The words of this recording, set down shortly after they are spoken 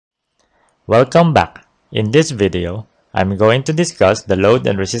Welcome back. In this video, I'm going to discuss the load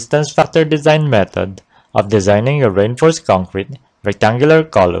and resistance factor design method of designing a reinforced concrete rectangular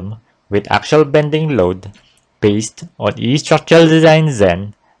column with axial bending load based on eStructural Design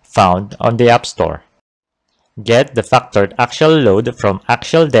Zen found on the App Store. Get the factored axial load from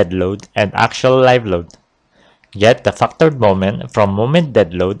axial dead load and axial live load. Get the factored moment from moment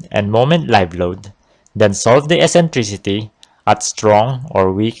dead load and moment live load, then solve the eccentricity at strong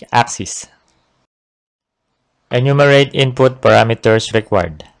or weak axis. Enumerate input parameters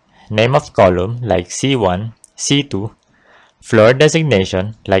required. Name of column like C1, C2, floor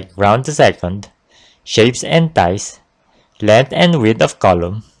designation like ground to second, shapes and ties, length and width of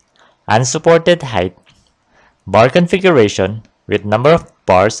column, unsupported height, bar configuration with number of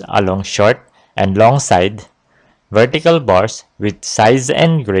bars along short and long side, vertical bars with size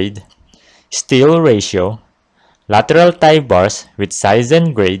and grade, steel ratio, lateral tie bars with size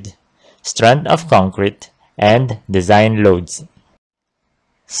and grade, strand of concrete, and design loads.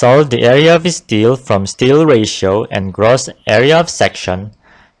 Solve the area of steel from steel ratio and gross area of section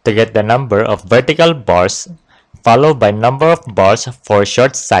to get the number of vertical bars, followed by number of bars for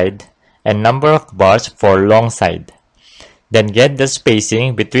short side and number of bars for long side. Then get the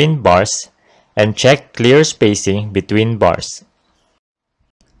spacing between bars and check clear spacing between bars.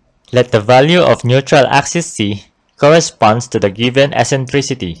 Let the value of neutral axis C corresponds to the given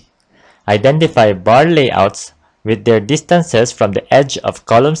eccentricity. Identify bar layouts with their distances from the edge of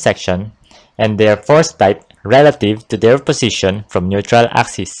column section and their force type relative to their position from neutral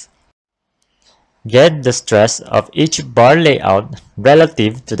axis. Get the stress of each bar layout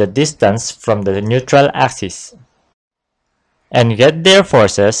relative to the distance from the neutral axis. And get their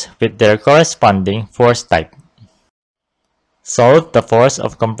forces with their corresponding force type. Solve the force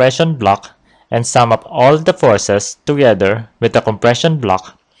of compression block and sum up all the forces together with the compression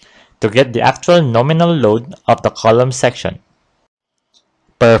block to get the actual nominal load of the column section.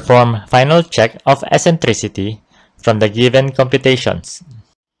 Perform final check of eccentricity from the given computations.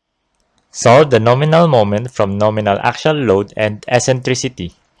 Solve the nominal moment from nominal axial load and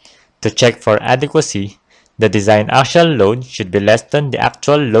eccentricity. To check for adequacy, the design axial load should be less than the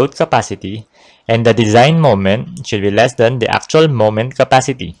actual load capacity and the design moment should be less than the actual moment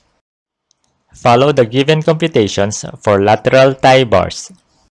capacity. Follow the given computations for lateral tie bars.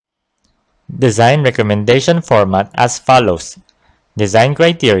 Design recommendation format as follows: design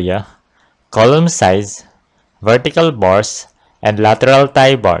criteria, column size, vertical bars, and lateral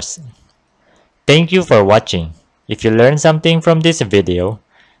tie bars. Thank you for watching. If you learned something from this video,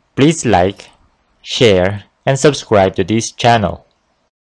 please like, share, and subscribe to this channel.